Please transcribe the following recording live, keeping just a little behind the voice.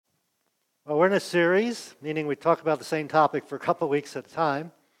Well, we're in a series, meaning we talk about the same topic for a couple of weeks at a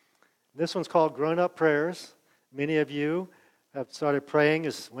time. This one's called Grown Up Prayers. Many of you have started praying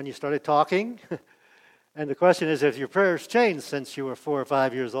as when you started talking. And the question is, have your prayers changed since you were 4 or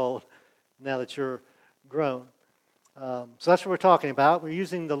 5 years old, now that you're grown? So that's what we're talking about. We're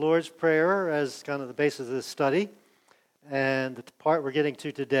using the Lord's Prayer as kind of the basis of this study. And the part we're getting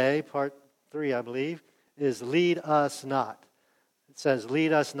to today, part 3, I believe, is lead us not. It says,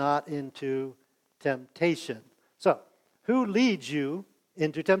 lead us not into temptation. So, who leads you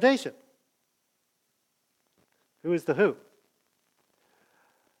into temptation? Who is the who?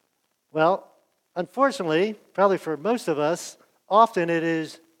 Well, unfortunately, probably for most of us, often it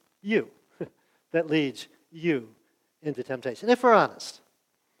is you that leads you into temptation. If we're honest,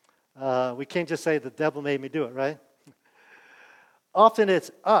 we can't just say the devil made me do it, right? Often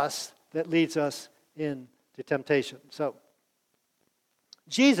it's us that leads us into temptation. So,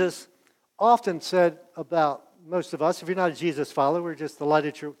 Jesus often said about most of us, if you're not a Jesus follower, we're just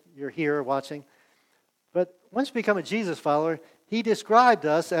delighted you're here watching. But once you become a Jesus follower, he described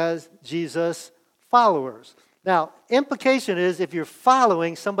us as Jesus followers. Now, implication is if you're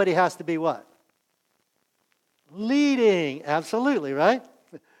following, somebody has to be what? Leading. Absolutely, right?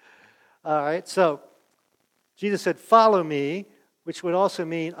 All right, so Jesus said, follow me, which would also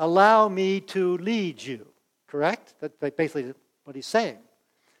mean allow me to lead you. Correct? That's basically what he's saying.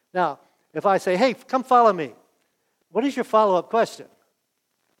 Now, if I say, hey, come follow me, what is your follow-up question?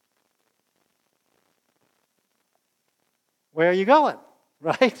 Where are you going?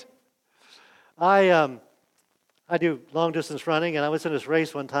 Right? I do long-distance running, and I was in this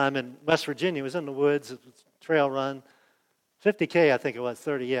race one time in West Virginia. It was in the woods. It was a trail run. 50K, I think it was,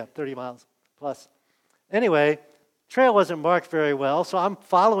 30 miles plus. Anyway, trail wasn't marked very well, so I'm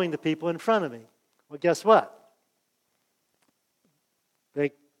following the people in front of me. Well, guess what?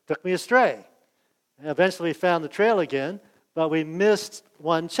 They took me astray. And eventually found the trail again, but we missed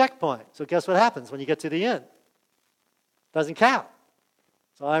one checkpoint. So guess what happens when you get to the end? Doesn't count.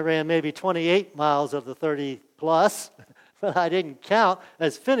 So I ran maybe 28 miles of the 30 plus, but I didn't count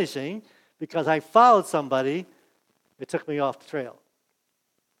as finishing because I followed somebody that took me off the trail.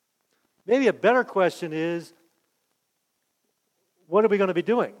 Maybe a better question is, what are we going to be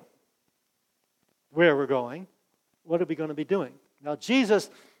doing? Where we're going? What are we going to be doing? Now, Jesus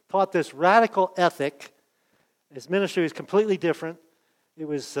taught this radical ethic. His ministry was completely different. It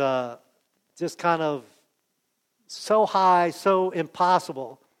was just kind of so high, so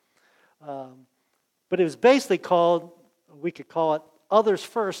impossible. But it was basically called, we could call it, others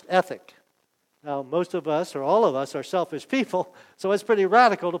first ethic. Now, most of us, or all of us, are selfish people, so it's pretty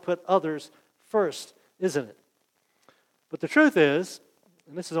radical to put others first, isn't it? But the truth is,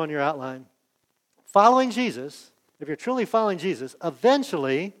 and this is on your outline, following Jesus, if you're truly following Jesus,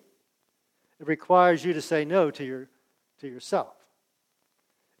 eventually it requires you to say no to yourself.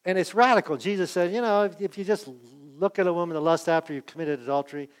 And it's radical. Jesus said, if you just look at a woman to lust after you've committed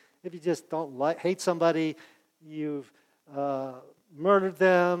adultery, if you just don't hate somebody, you've murdered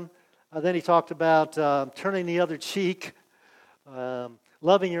them. Then he talked about turning the other cheek,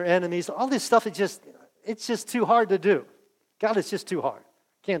 loving your enemies. All this stuff, it's just too hard to do. God, it's just too hard.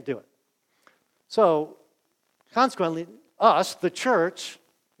 Can't do it. So, consequently, us, the church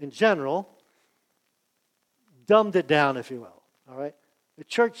in general, dumbed it down, if you will. All right? The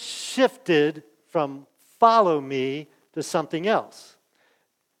church shifted from follow me to something else.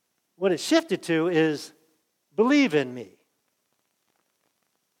 What it shifted to is believe in me.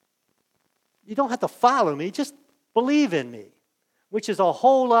 You don't have to follow me, just believe in me, which is a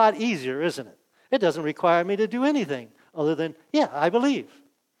whole lot easier, isn't it? It doesn't require me to do anything other than, I believe.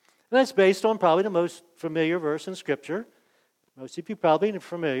 And that's based on probably the most familiar verse in Scripture. Most of you probably are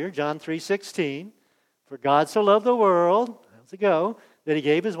familiar, John 3:16. For God so loved the world, how's it go, that he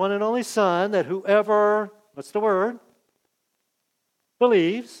gave his one and only Son, that whoever, what's the word?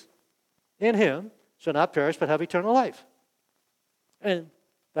 Believes in him shall not perish but have eternal life. And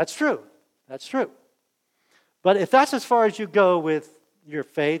that's true. That's true. But if that's as far as you go with your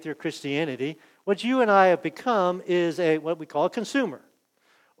faith, your Christianity, what you and I have become is what we call a consumer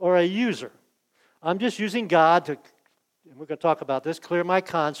or a user. I'm just using God to, and we're going to talk about this, clear my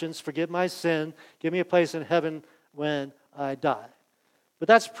conscience, forgive my sin, give me a place in heaven when I die. But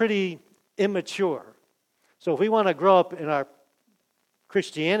that's pretty immature. So if we want to grow up in our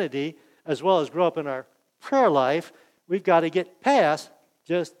Christianity as well as grow up in our prayer life, we've got to get past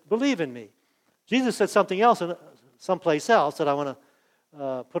just believe in me. Jesus said something else, someplace else that I want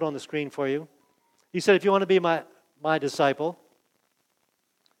to put on the screen for you. He said, if you want to be my disciple,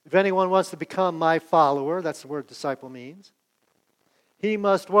 if anyone wants to become my follower, that's the word disciple means, he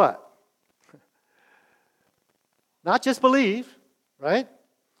must what? not just believe, right?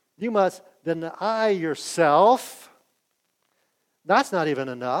 You must deny yourself. That's not even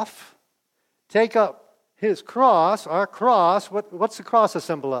enough. Take up his cross, our cross. What's the cross a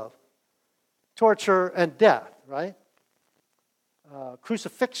symbol of? Torture and death, right?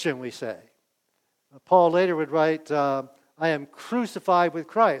 Crucifixion, we say. Paul later would write, I am crucified with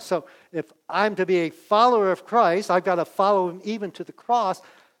Christ. So if I'm to be a follower of Christ, I've got to follow him even to the cross.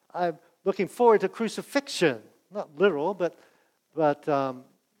 I'm looking forward to crucifixion. Not literal, but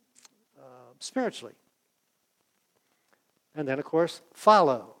spiritually. And then, of course,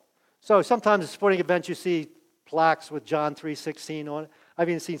 follow. So sometimes at sporting events you see plaques with John 3:16 on it. I've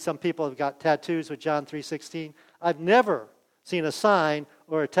even seen some people have got tattoos with John 3:16. I've never seen a sign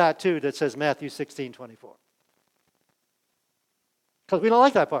or a tattoo that says Matthew 16:24. Because we don't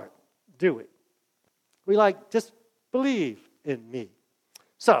like that part, do we? We like, just believe in me.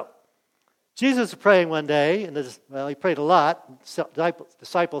 So, Jesus was praying one day, and he prayed a lot,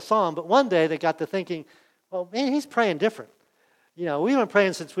 disciples saw him, but one day they got to thinking, well, man, he's praying different. We've been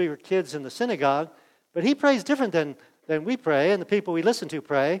praying since we were kids in the synagogue, but he prays different than we pray, and the people we listen to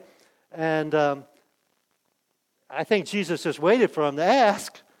pray. And I think Jesus just waited for him to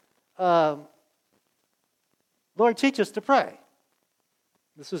ask, Lord, teach us to pray.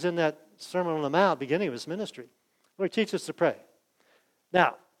 This was in that Sermon on the Mount, beginning of his ministry. Lord, teach us to pray.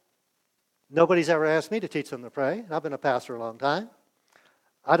 Now, nobody's ever asked me to teach them to pray. I've been a pastor a long time.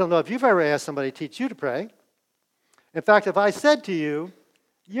 I don't know if you've ever asked somebody to teach you to pray. In fact, if I said to you,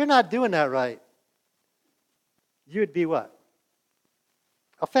 you're not doing that right, you'd be what?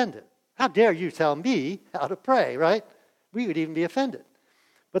 Offended. How dare you tell me how to pray, right? We would even be offended.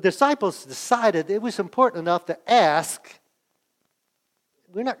 But the disciples decided it was important enough to ask,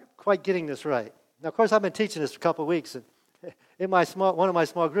 we're not quite getting this right. Now, of course, I've been teaching this for a couple of weeks, and in one of my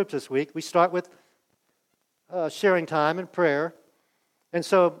small groups this week, we start with sharing time and prayer. And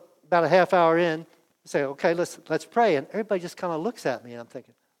so about a half hour in, we say, okay, let's pray. And everybody just kind of looks at me, and I'm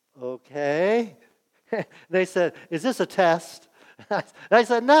thinking, okay. They said, is this a test? I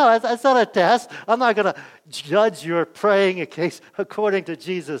said, no, it's not a test. I'm not going to judge your praying according to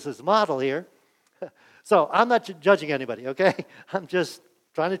Jesus' model here. So I'm not judging anybody, okay? I'm just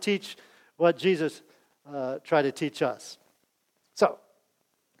trying to teach what Jesus tried to teach us. So,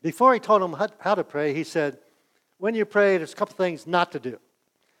 before he told them how to pray, he said, when you pray, there's a couple things not to do. And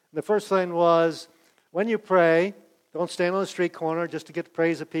the first thing was, when you pray, don't stand on the street corner just to get the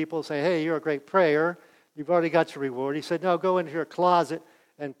praise of people and say, hey, you're a great prayer. You've already got your reward. He said, no, go into your closet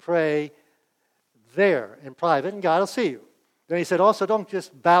and pray there in private, and God will see you. Then he said, also, don't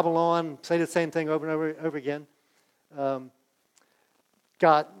just babble on, say the same thing over and over again.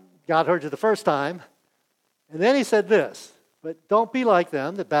 God heard you the first time. And then he said this, but don't be like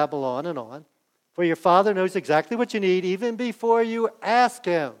them that babble on and on, for your Father knows exactly what you need even before you ask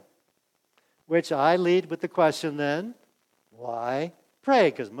him. Which I lead with the question then, why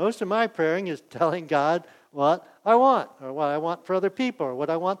pray? Because most of my praying is telling God what I want, or what I want for other people, or what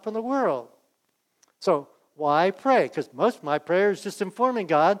I want from the world. So why pray? Because most of my prayer is just informing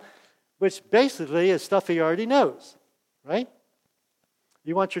God, which basically is stuff he already knows, right?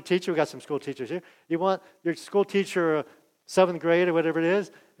 You want your teacher, we've got some school teachers here, you want your school teacher, 7th grade or whatever it is,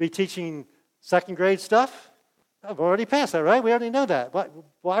 to be teaching 2nd grade stuff? I've already passed that, right? We already know that.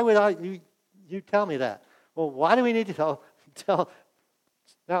 Why would you tell me that? Well, why do we need to tell?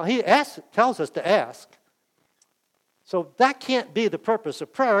 Now, he tells us to ask. So that can't be the purpose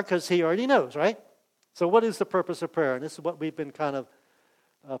of prayer because he already knows, right? So what is the purpose of prayer? And this is what we've been kind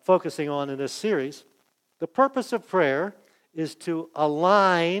of focusing on in this series. The purpose of prayer is to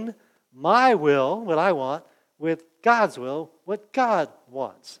align my will, what I want, with God's will, what God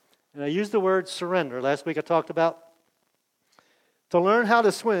wants. And I used the word surrender. Last week I talked about to learn how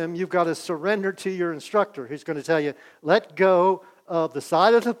to swim, you've got to surrender to your instructor. He's going to tell you, let go of the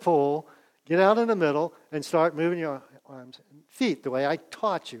side of the pool, get out in the middle, and start moving your arms and feet the way I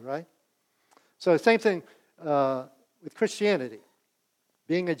taught you, right? So the same thing with Christianity.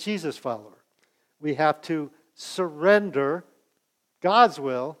 Being a Jesus follower, we have to surrender God's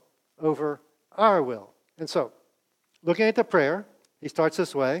will over our will. And so, looking at the prayer, he starts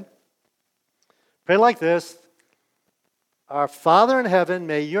this way. Pray like this. Our Father in heaven,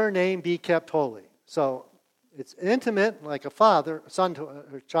 may your name be kept holy. So it's intimate, like a father, a son to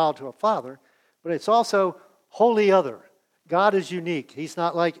a child to a father, but it's also holy other. God is unique. He's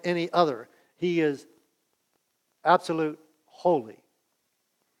not like any other. He is absolute holy.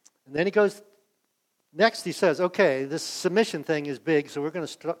 And then he goes, next he says, okay, this submission thing is big, so we're going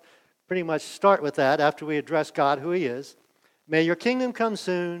to pretty much start with that after we address God, who he is. May your kingdom come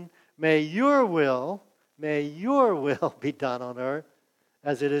soon. May your will, may your will be done on earth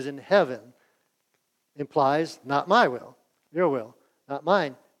as it is in heaven. Implies, not my will, your will, not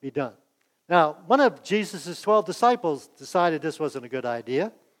mine, be done. Now, one of Jesus' 12 disciples decided this wasn't a good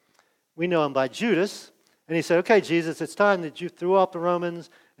idea. We know him by Judas. And he said, okay, Jesus, it's time that you threw off the Romans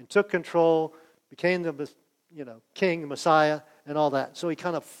and took control, became the king, the Messiah, and all that. So he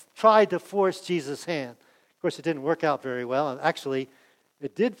kind of tried to force Jesus' hand. Of course, it didn't work out very well. And actually,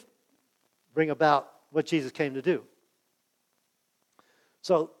 it did bring about what Jesus came to do.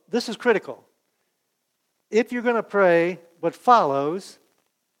 So this is critical. If you're going to pray what follows,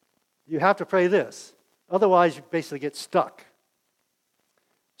 you have to pray this. Otherwise, you basically get stuck.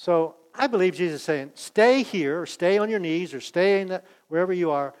 So I believe Jesus is saying, stay here, or stay on your knees, or stay wherever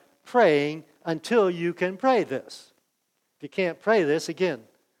you are, praying until you can pray this. If you can't pray this, again,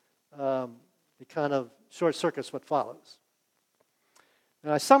 it kind of short-circuits what follows.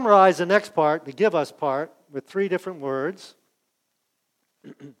 Now I summarize the next part, the give us part, with 3 different words.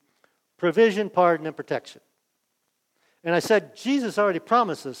 Provision, pardon, and protection. And I said Jesus already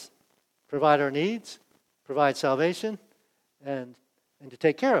promised us provide our needs, provide salvation, and to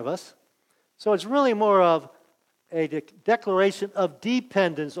take care of us. So it's really more of a declaration of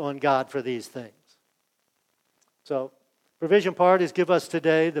dependence on God for these things. So provision part is give us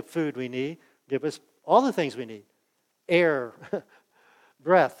today the food we need, give us all the things we need, air,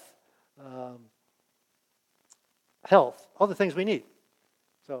 breath, health, all the things we need.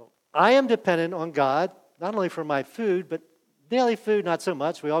 So I am dependent on God, not only for my food, but daily food, not so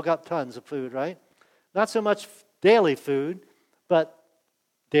much. We all got tons of food, right? Not so much daily food, but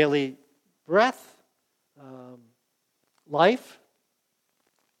daily breath, life,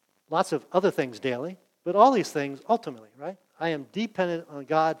 lots of other things daily, but all these things ultimately, right? I am dependent on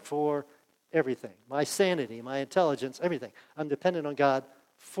God for everything. My sanity, my intelligence, everything. I'm dependent on God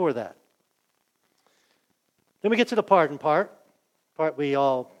for that. Then we get to the pardon part we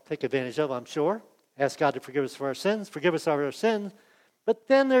all take advantage of, I'm sure. Ask God to forgive us for our sins, forgive us our sins. But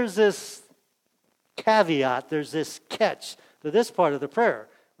then there's this caveat, there's this catch to this part of the prayer,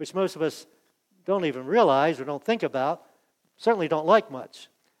 which most of us don't even realize or don't think about, certainly don't like much.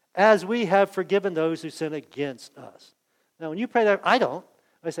 As we have forgiven those who sin against us. Now, when you pray that, I don't.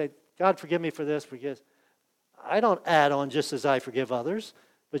 I say, God, forgive me for this, forgive. I don't add on just as I forgive others.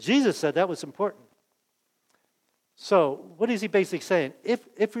 But Jesus said that was important. So, what is he basically saying?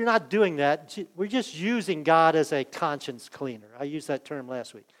 If you're not doing that, we're just using God as a conscience cleaner. I used that term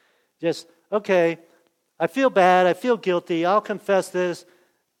last week. Just, okay, I feel bad, I feel guilty, I'll confess this.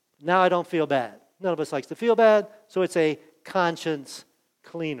 Now I don't feel bad. None of us likes to feel bad, so it's a conscience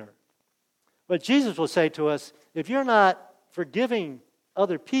cleaner. But Jesus will say to us, if you're not forgiving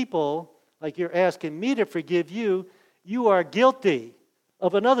other people like you're asking me to forgive you, you are guilty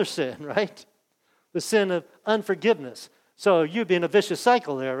of another sin, right? The sin of unforgiveness. So you'd be in a vicious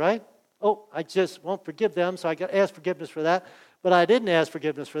cycle there, right? Oh, I just won't forgive them, so I got to ask forgiveness for that. But I didn't ask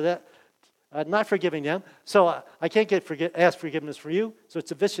forgiveness for that. I'm not forgiving them, so I can't ask forgiveness for you. So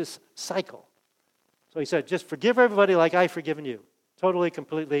it's a vicious cycle. So he said, just forgive everybody like I've forgiven you. Totally,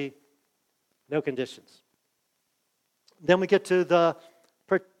 completely, no conditions. Then we get to the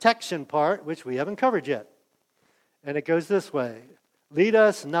protection part, which we haven't covered yet. And it goes this way. Lead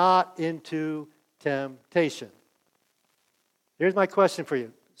us not into temptation. Here's my question for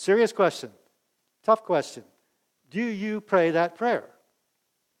you. Serious question. Tough question. Do you pray that prayer?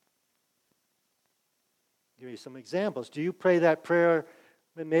 Give you some examples. Do you pray that prayer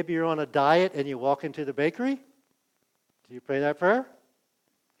when maybe you're on a diet and you walk into the bakery? Do you pray that prayer?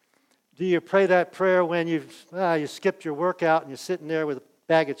 Do you pray that prayer when you skipped your workout and you're sitting there with a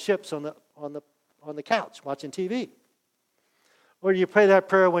bag of chips on the couch watching TV? Or do you pray that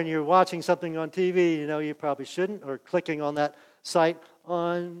prayer when you're watching something on TV you know you probably shouldn't, or clicking on that site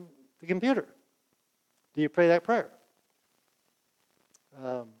on the computer? Do you pray that prayer?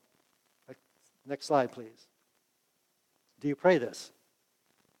 Next slide, please. Do you pray this?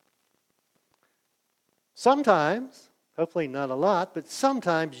 Sometimes, hopefully not a lot, but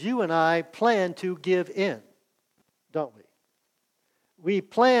sometimes you and I plan to give in, don't we? We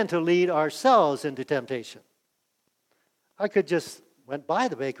plan to lead ourselves into temptation. I could just went by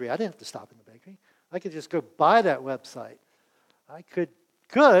the bakery. I didn't have to stop in the bakery. I could just go by that website. I could,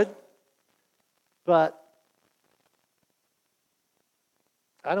 but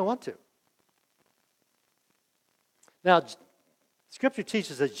I don't want to. Now, Scripture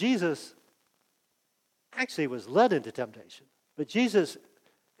teaches that Jesus actually was led into temptation, but Jesus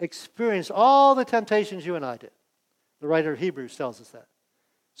experienced all the temptations you and I did. The writer of Hebrews tells us that.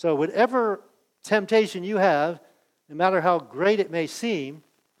 So whatever temptation you have, no matter how great it may seem,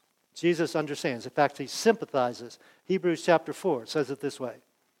 Jesus understands. In fact, he sympathizes. Hebrews chapter 4 says it this way.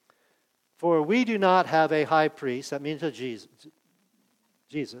 For we do not have a high priest, that means a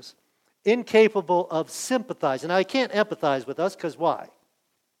Jesus, incapable of sympathizing. Now, he can't empathize with us because why?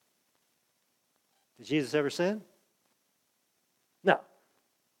 Did Jesus ever sin? No.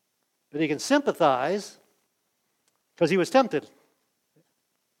 But he can sympathize because he was tempted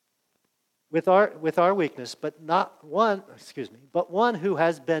with our weakness, but one who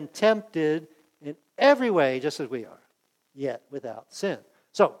has been tempted in every way just as we are, yet without sin.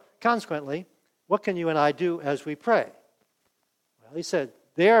 So, consequently, what can you and I do as we pray? Well, he said,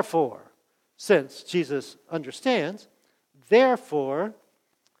 therefore, since Jesus understands, therefore,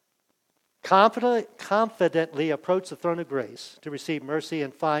 confidently approach the throne of grace to receive mercy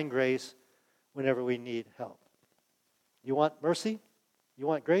and find grace whenever we need help. You want mercy? You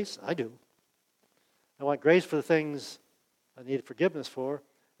want grace? I do. I want grace for the things I need forgiveness for,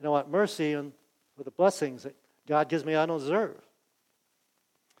 and I want mercy for the blessings that God gives me I don't deserve.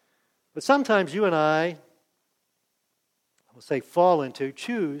 But sometimes you and I will say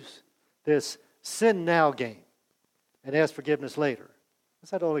choose this sin now game and ask forgiveness later.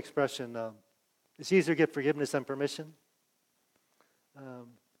 What's that old expression? It's easier to get forgiveness than permission.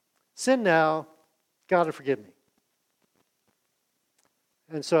 Sin now, God will forgive me.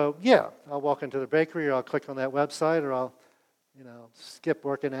 And so, I'll walk into the bakery, or I'll click on that website, or I'll, skip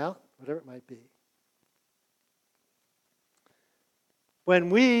working out, whatever it might be. When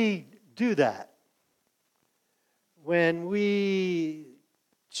we do that, when we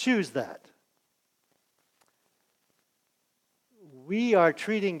choose that, we are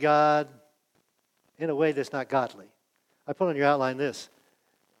treating God in a way that's not godly. I put on your outline this.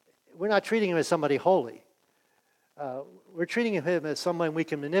 We're not treating him as somebody holy. We're treating him as someone we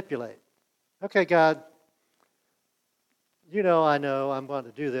can manipulate. Okay, God, I know I'm going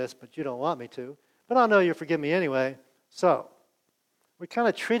to do this, but you don't want me to. But I know you'll forgive me anyway. So, we're kind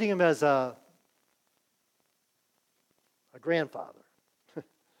of treating him as a grandfather.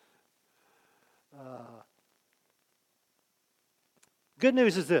 Good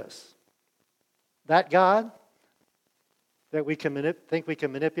news is this. That God that we can think we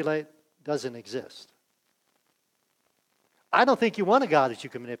can manipulate doesn't exist. I don't think you want a God that you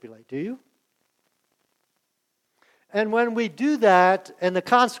can manipulate, do you? And when we do that, and the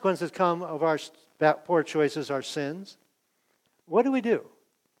consequences come of our poor choices, our sins, what do we do?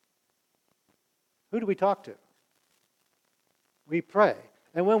 Who do we talk to? We pray.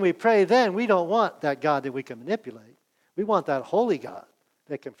 And when we pray then, we don't want that God that we can manipulate. We want that holy God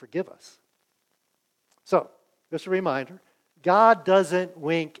that can forgive us. So, just a reminder, God doesn't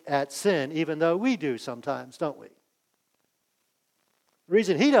wink at sin, even though we do sometimes, don't we? The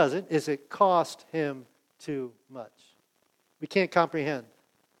reason he doesn't is it cost him too much. We can't comprehend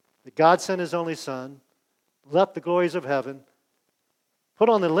that God sent his only Son, left the glories of heaven, put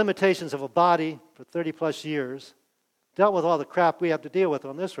on the limitations of a body for 30 plus years, dealt with all the crap we have to deal with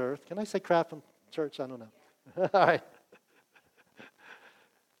on this earth. Can I say crap in church? I don't know. All right.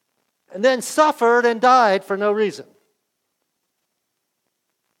 And then suffered and died for no reason.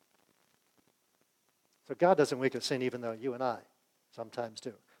 So God doesn't wink at sin, even though you and I sometimes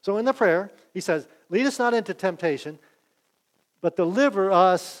do. So in the prayer, he says, lead us not into temptation, but deliver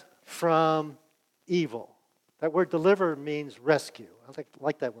us from evil. That word deliver means rescue. I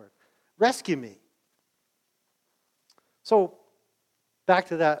like that word. Rescue me. So back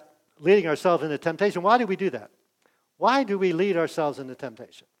to that, leading ourselves into temptation. Why do we do that? Why do we lead ourselves into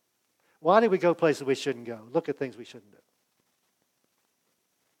temptation? Why do we go places we shouldn't go? Look at things we shouldn't do.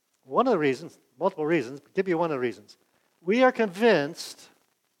 One of the reasons, multiple reasons, but give you one of the reasons. We are convinced,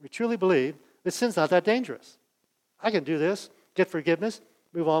 we truly believe, that sin's not that dangerous. I can do this, get forgiveness,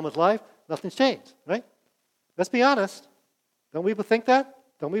 move on with life, nothing's changed, right? Let's be honest. Don't we think that?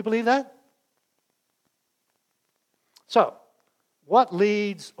 Don't we believe that? So, what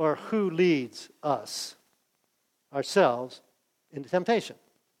leads or who leads us, ourselves, into temptation?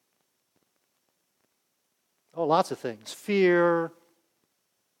 Oh, lots of things. Fear,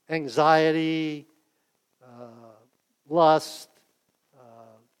 anxiety, lust,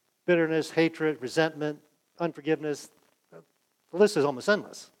 bitterness, hatred, resentment, unforgiveness. The list is almost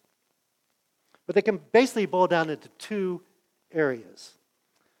endless. But they can basically boil down into two areas: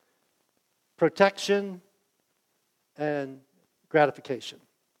 protection and gratification.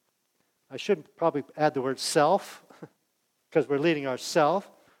 I should probably add the word self, because we're leading ourself.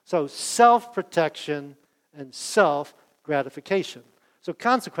 So self-protection and self-gratification. So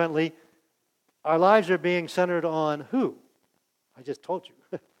consequently, our lives are being centered on who? I just told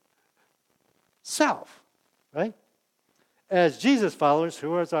you. Self, right? as Jesus followers,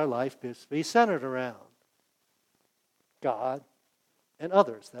 who is our life to be centered around? God and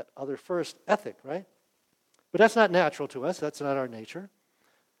others, that other first ethic, right? But that's not natural to us. That's not our nature.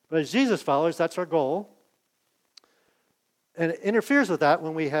 But as Jesus followers, that's our goal. And it interferes with that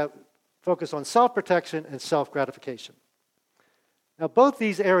when we have focus on self-protection and self-gratification. Now, both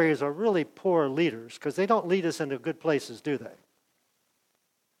these areas are really poor leaders because they don't lead us into good places, do they?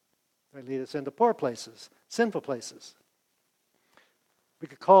 They lead us into poor places, sinful places. We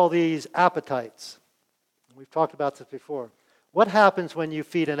could call these appetites. We've talked about this before. What happens when you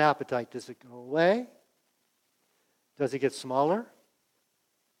feed an appetite? Does it go away? Does it get smaller?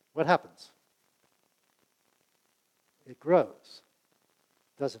 What happens? It grows,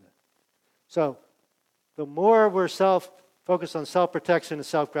 doesn't it? So, the more we're focused on self-protection and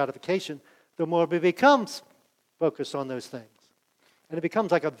self-gratification, the more we become focused on those things. And it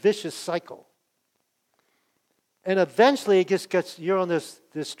becomes like a vicious cycle. And eventually it just gets, you're on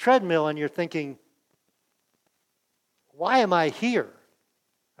this treadmill and you're thinking, why am I here?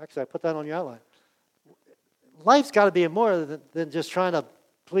 Actually, I put that on your outline. Life's got to be more than just trying to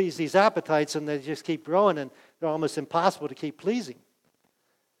please these appetites, and they just keep growing and they're almost impossible to keep pleasing.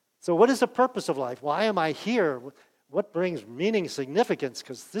 So what is the purpose of life? Why am I here? What brings meaning, significance?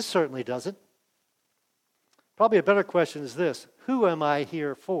 Because this certainly doesn't. Probably a better question is this: who am I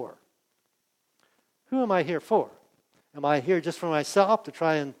here for? Who am I here for? Am I here just for myself to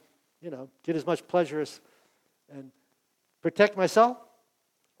try and, get as much pleasure and protect myself?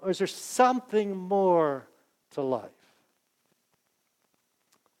 Or is there something more to life?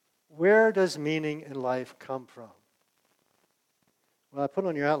 Where does meaning in life come from? Well, I put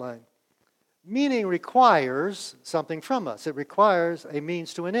on your outline. Meaning requires something from us. It requires a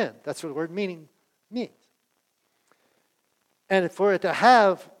means to an end. That's what the word meaning means. And for it to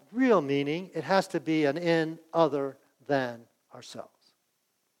have real meaning, it has to be an end other than ourselves.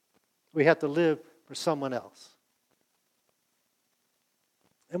 We have to live for someone else.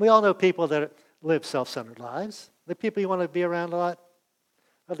 And we all know people that live self-centered lives. The people you want to be around a lot.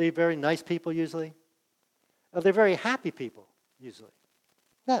 Are they very nice people usually? Are they very happy people usually?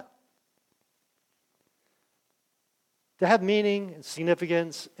 No. To have meaning and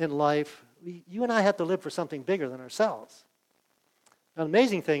significance in life, you and I have to live for something bigger than ourselves. Now, the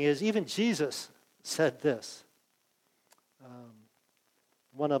amazing thing is, even Jesus said this.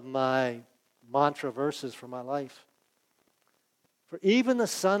 One of my mantra verses for my life. For even the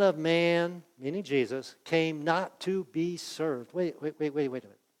Son of Man, meaning Jesus, came not to be served. Wait a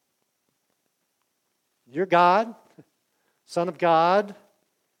minute. You're God, Son of God,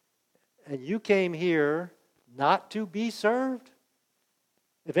 and you came here not to be served?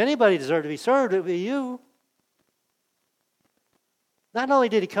 If anybody deserved to be served, it would be you. Not only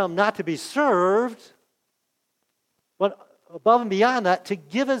did he come not to be served, but above and beyond that, to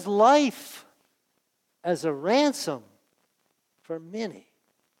give his life as a ransom for many.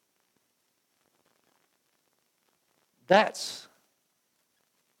 That's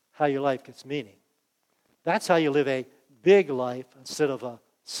how your life gets meaning. That's how you live a big life instead of a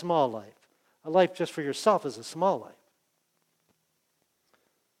small life. A life just for yourself is a small life.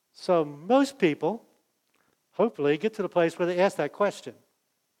 So most people, hopefully, get to the place where they ask that question.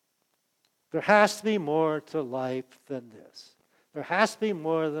 There has to be more to life than this. There has to be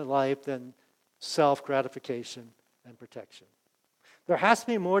more to life than self-gratification and protection. There has to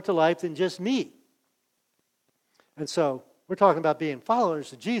be more to life than just me. And so we're talking about being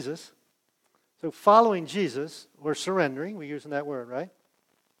followers of Jesus. So following Jesus, or surrendering, we're using that word, right,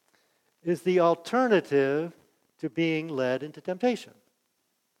 is the alternative to being led into temptation.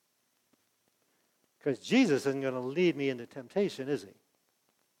 Because Jesus isn't going to lead me into temptation, is he?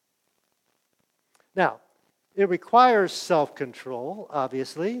 Now, it requires self-control,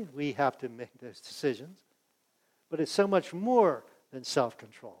 obviously. We have to make those decisions. But it's so much more than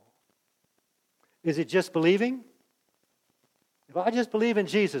self-control. Is it just believing? If I just believe in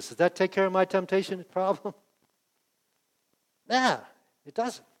Jesus, does that take care of my temptation problem? Nah, it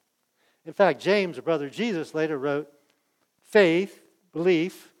doesn't. In fact, James, a brother of Jesus, later wrote, faith,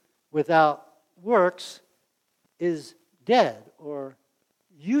 belief, without works is dead or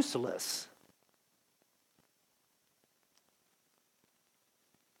useless.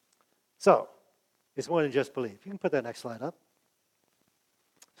 So, it's more than just belief. You can put that next slide up.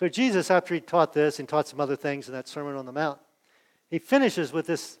 So Jesus, after he taught this and taught some other things in that Sermon on the Mount, he finishes with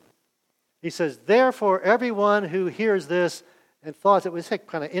this. He says, therefore, everyone who hears this and thought it was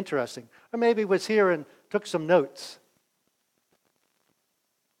kind of interesting, or maybe was here and took some notes.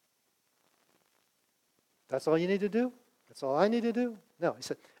 That's all you need to do? That's all I need to do? No, he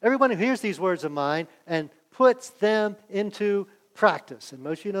said, everyone who hears these words of mine and puts them into practice. And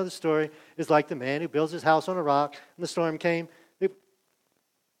most of you know the story is like the man who builds his house on a rock, and the storm came.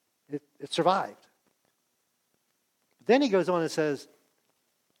 It survived. Then he goes on and says,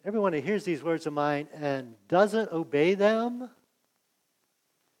 everyone who hears these words of mine and doesn't obey them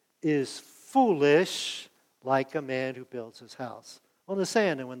is foolish like a man who builds his house on the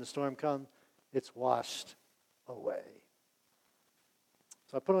sand, and when the storm comes, it's washed away.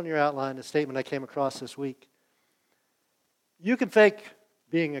 So I put on your outline a statement I came across this week. You can fake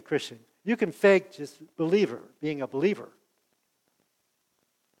being a Christian. You can fake just being a believer.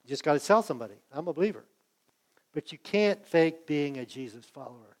 You just got to tell somebody, I'm a believer. But you can't fake being a Jesus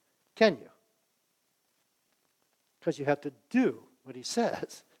follower, can you? Because you have to do what he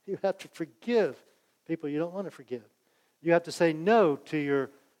says. You have to forgive people you don't want to forgive. You have to say no to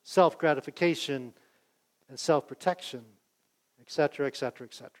your self-gratification and self-protection, etc., etc.,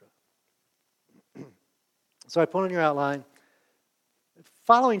 etc. So I put on your outline,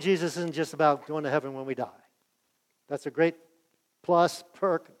 following Jesus isn't just about going to heaven when we die. That's a great plus,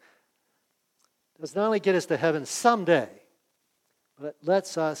 perk. It does not only get us to heaven someday, but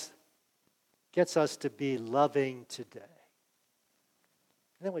it gets us to be loving today.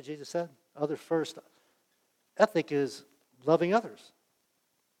 Isn't that what Jesus said? Other first ethic is loving others.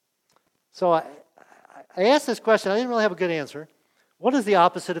 So I asked this question. I didn't really have a good answer. What is the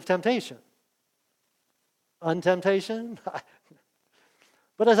opposite of temptation? Untemptation?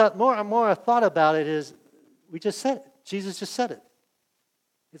 But as I thought about it is, we just said it. Jesus just said it.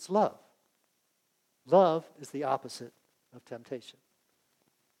 It's love. Love is the opposite of temptation.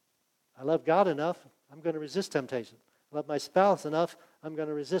 I love God enough, I'm going to resist temptation. I love my spouse enough, I'm going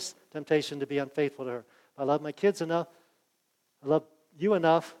to resist temptation to be unfaithful to her. If I love my kids enough, I love you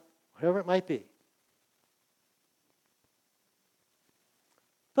enough, whatever it might be.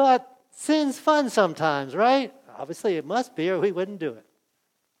 But sin's fun sometimes, right? Obviously it must be, or we wouldn't do it.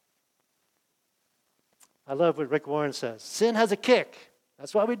 I love what Rick Warren says. Sin has a kick.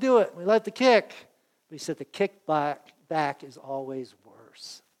 That's why we do it. We like the kick. But he said the kick back is always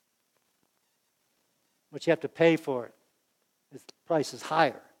worse. What you have to pay for it, the price is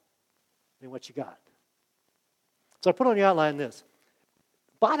higher than what you got. So I put on your outline this.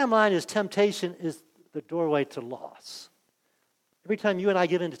 Bottom line is temptation is the doorway to loss. Every time you and I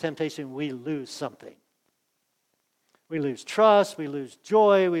get into temptation, we lose something. We lose trust, we lose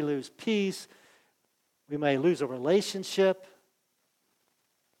joy, we lose peace. We may lose a relationship.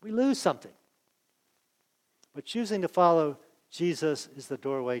 We lose something. But choosing to follow Jesus is the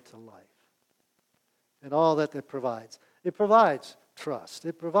doorway to life. And all that it provides. It provides trust.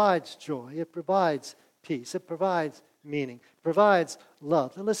 It provides joy. It provides peace. It provides meaning. It provides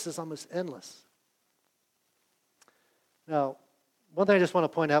love. The list is almost endless. Now, one thing I just want to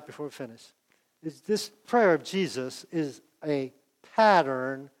point out before we finish is this prayer of Jesus is a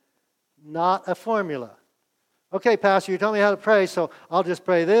pattern, not a formula. Okay, Pastor, you told me how to pray, so I'll just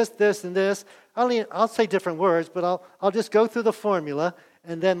pray this, this, and this. I'll say different words, but I'll just go through the formula,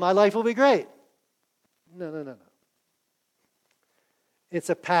 and then my life will be great. No. It's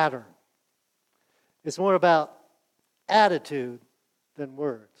a pattern. It's more about attitude than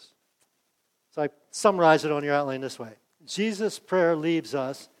words. So I summarize it on your outline this way. Jesus' prayer leaves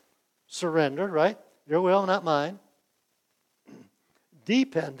us surrendered, right? Your will, not mine.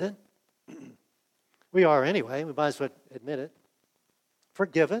 Dependent. We are anyway. We might as well admit it.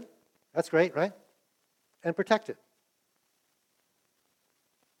 Forgiven. That's great, right? And protected.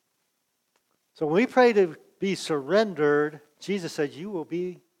 So when we pray to be surrendered, Jesus said, you will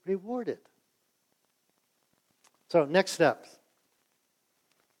be rewarded. So next steps.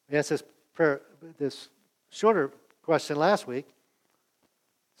 We asked this shorter question last week.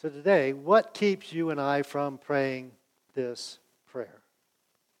 So today, what keeps you and I from praying this prayer?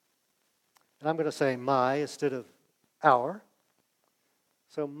 And I'm going to say my instead of our.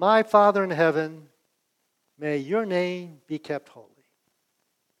 So, my Father in heaven, may your name be kept holy.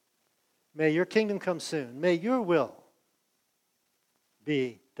 May your kingdom come soon. May your will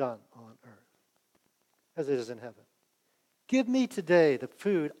be done on earth as it is in heaven. Give me today the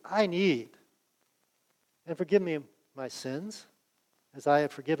food I need. And forgive me my sins as I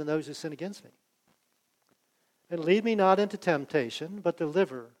have forgiven those who sin against me. And lead me not into temptation, but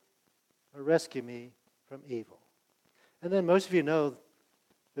deliver or rescue me from evil. And then most of you know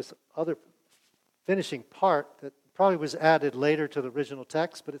this other finishing part that probably was added later to the original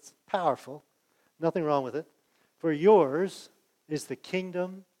text, but it's powerful. Nothing wrong with it. For yours is the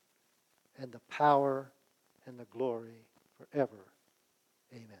kingdom and the power and the glory forever.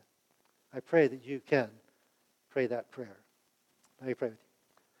 Amen. I pray that you can pray that prayer. Let me pray with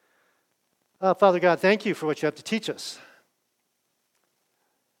you. Father God, thank you for what you have to teach us.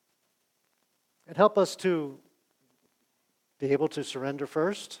 And help us to be able to surrender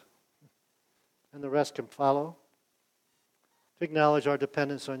first, and the rest can follow. To acknowledge our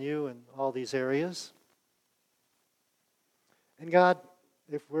dependence on you in all these areas. And God,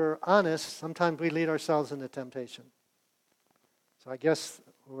 if we're honest, sometimes we lead ourselves into temptation. So I guess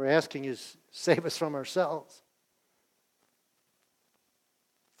what we're asking is save us from ourselves.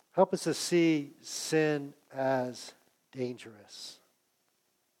 Help us to see sin as dangerous.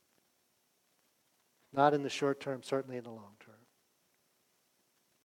 Not in the short term, certainly in the long term.